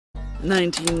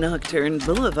19 Nocturne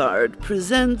Boulevard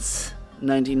presents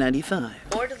 1995.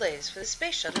 More delays for the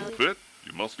space shuttle. Fit,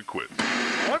 you must be quit.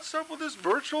 What's up with this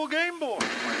virtual Game Boy?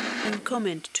 And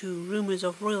comment to rumors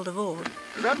of royal divorce.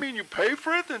 Does that mean you pay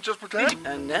for it and just pretend?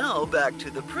 And now back to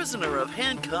The Prisoner of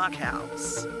Hancock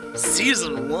House.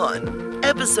 Season 1,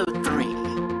 Episode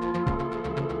 3.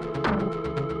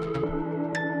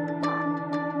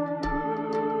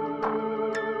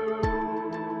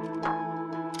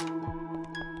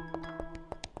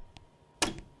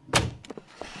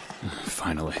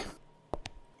 Finally.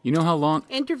 You know how long...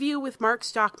 Interview with Mark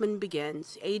Stockman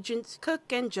begins. Agents Cook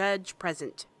and Judge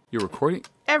present. You're recording?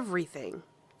 Everything.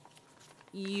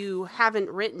 You haven't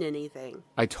written anything.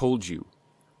 I told you.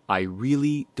 I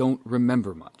really don't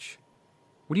remember much.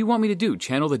 What do you want me to do?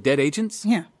 Channel the dead agents?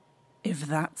 Yeah, if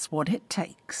that's what it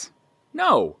takes.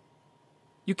 No.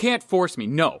 You can't force me.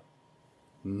 No.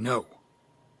 No.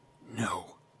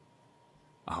 No.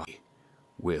 I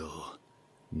will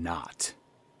not.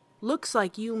 Looks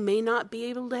like you may not be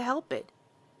able to help it.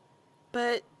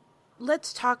 But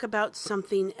let's talk about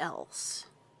something else.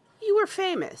 You were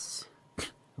famous.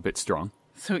 A bit strong.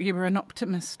 So you were an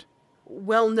optimist?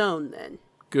 Well known, then.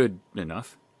 Good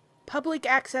enough. Public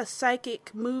access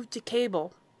psychic moved to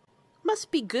cable.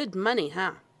 Must be good money,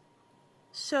 huh?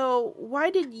 So why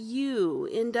did you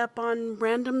end up on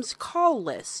Random's call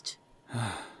list?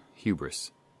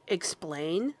 Hubris.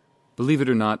 Explain. Believe it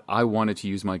or not, I wanted to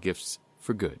use my gifts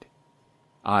for good.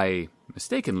 I,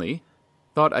 mistakenly,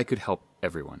 thought I could help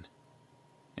everyone.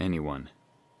 Anyone.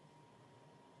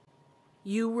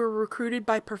 You were recruited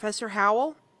by Professor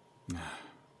Howell?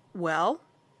 Well?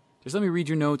 Just let me read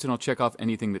your notes and I'll check off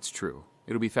anything that's true.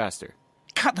 It'll be faster.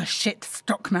 Cut the shit,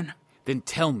 Stockman. Then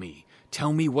tell me.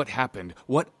 Tell me what happened,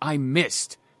 what I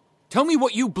missed. Tell me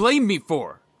what you blame me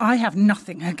for. I have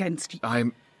nothing against you.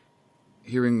 I'm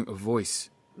hearing a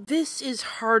voice. This is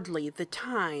hardly the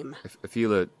time. I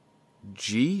feel a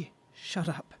G? Shut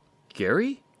up.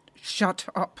 Gary? Shut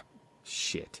up.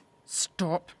 Shit.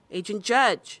 Stop. Agent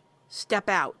Judge, step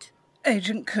out.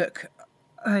 Agent Cook,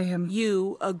 I am...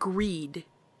 You agreed.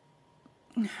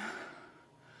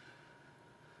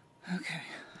 Okay.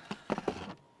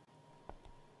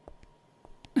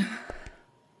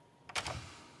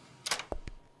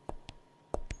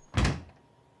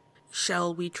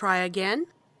 Shall we try again?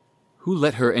 Who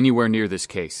let her anywhere near this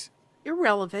case?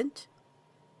 Irrelevant.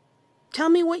 Tell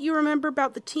me what you remember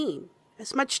about the team.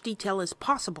 As much detail as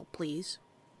possible, please.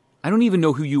 I don't even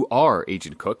know who you are,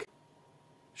 Agent Cook.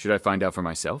 Should I find out for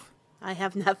myself? I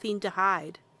have nothing to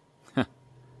hide.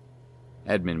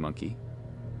 Admin monkey.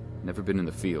 Never been in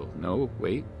the field. No,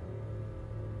 wait.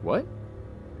 What?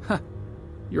 Huh.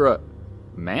 You're a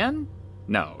man?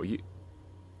 No,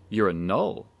 you're a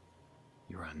null.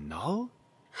 You're a null?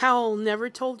 Howell never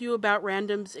told you about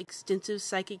Random's extensive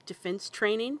psychic defense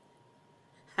training?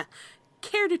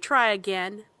 Care to try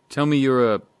again? Tell me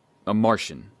you're a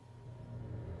Martian.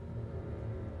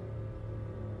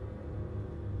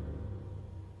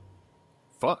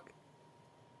 Fuck.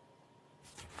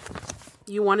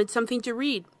 You wanted something to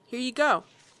read. Here you go.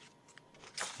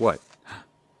 What?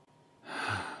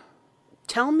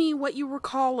 Tell me what you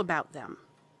recall about them.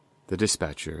 The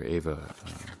dispatcher, Ava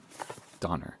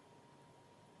Donner.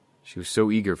 She was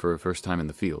so eager for her first time in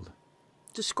the field.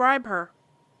 Describe her.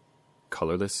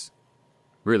 Colorless.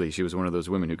 Really, she was one of those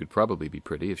women who could probably be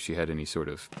pretty if she had any sort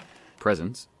of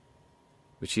presence.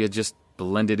 But she had just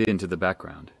blended into the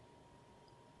background.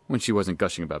 When she wasn't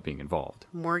gushing about being involved.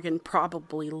 Morgan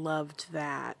probably loved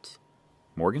that.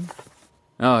 Morgan?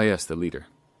 Oh, yes, the leader.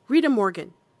 Rita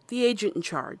Morgan, the agent in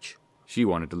charge. She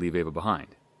wanted to leave Ava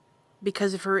behind.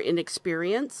 Because of her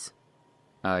inexperience?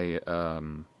 There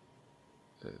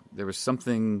was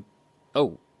something...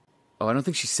 Oh, I don't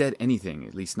think she said anything,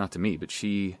 at least not to me, but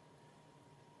she...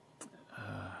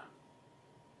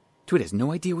 Twit has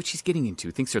no idea what she's getting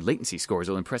into, thinks her latency scores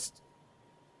will impress...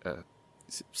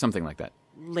 something like that.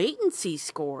 Latency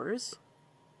scores?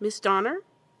 Miss Donner?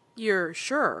 You're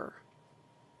sure?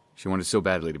 She wanted so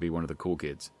badly to be one of the cool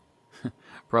kids.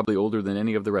 Probably older than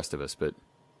any of the rest of us, but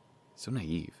so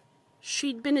naive.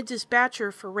 She'd been a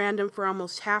dispatcher for Random for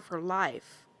almost half her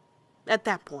life. At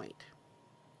that point.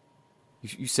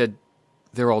 You said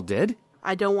they're all dead?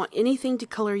 I don't want anything to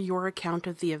color your account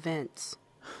of the events.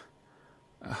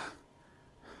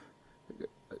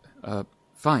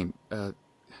 Fine.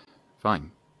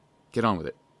 Fine. Get on with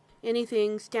it.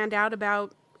 Anything stand out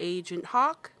about Agent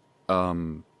Hawk?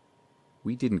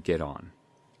 We didn't get on.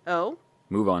 Oh?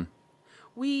 Move on.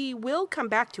 We will come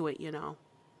back to it, you know.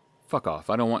 Fuck off.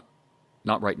 I don't want...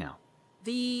 Not right now.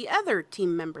 The other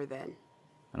team member, then?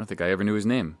 I don't think I ever knew his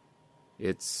name.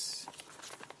 It's...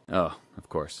 Oh, of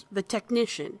course. The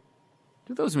technician.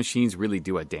 Do those machines really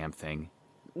do a damn thing?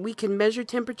 We can measure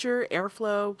temperature,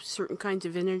 airflow, certain kinds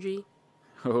of energy.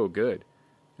 Oh, good.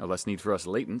 No less need for us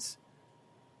latents.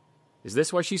 Is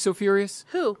this why she's so furious?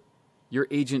 Who? Your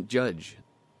agent judge.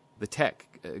 The tech.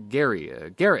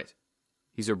 Garrett.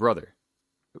 He's her brother.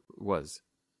 Was.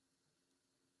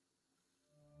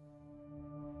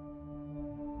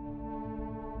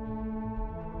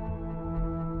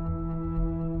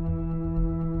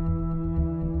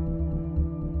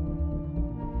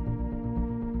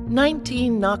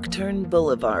 "19 Nocturne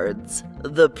Boulevards,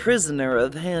 The Prisoner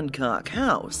of Hancock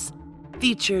House"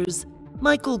 features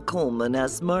Michael Coleman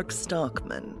as Mark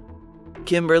Stockman,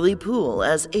 Kimberly Poole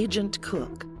as Agent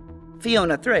Cook,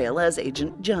 Fiona Thrale as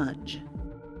Agent Judge.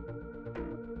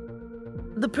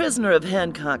 The Prisoner of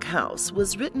Hancock House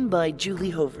was written by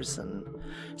Julie Hoverson.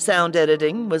 Sound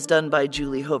editing was done by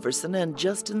Julie Hoverson and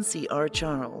Justin C.R.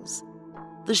 Charles.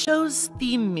 The show's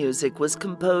theme music was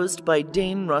composed by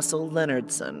Dane Russell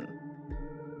Leonardson.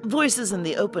 Voices in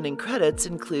the opening credits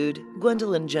include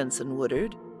Gwendolyn Jensen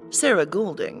Woodard, Sarah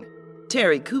Golding,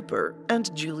 Terry Cooper,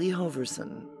 and Julie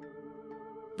Hoverson.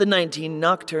 The 19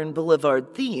 Nocturne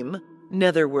Boulevard theme,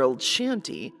 Netherworld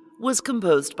Shanty, was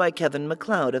composed by Kevin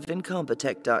MacLeod of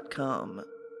Incompetech.com.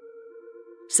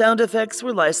 Sound effects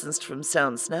were licensed from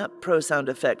SoundSnap, Pro Sound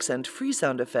Effects, and Free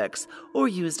Sound Effects, or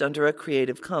used under a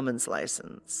Creative Commons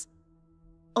license.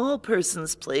 All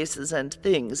persons, places, and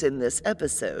things in this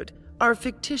episode are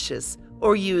fictitious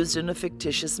or used in a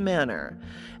fictitious manner,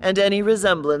 and any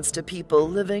resemblance to people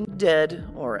living, dead,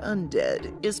 or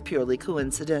undead is purely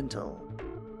coincidental.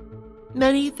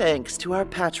 Many thanks to our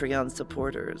Patreon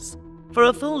supporters. For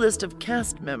a full list of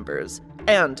cast members,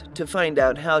 and to find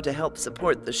out how to help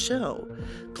support the show,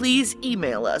 please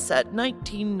email us at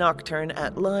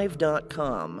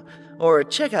 19nocturne@live.com or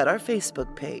check out our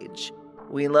Facebook page.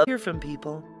 We love to hear from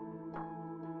people.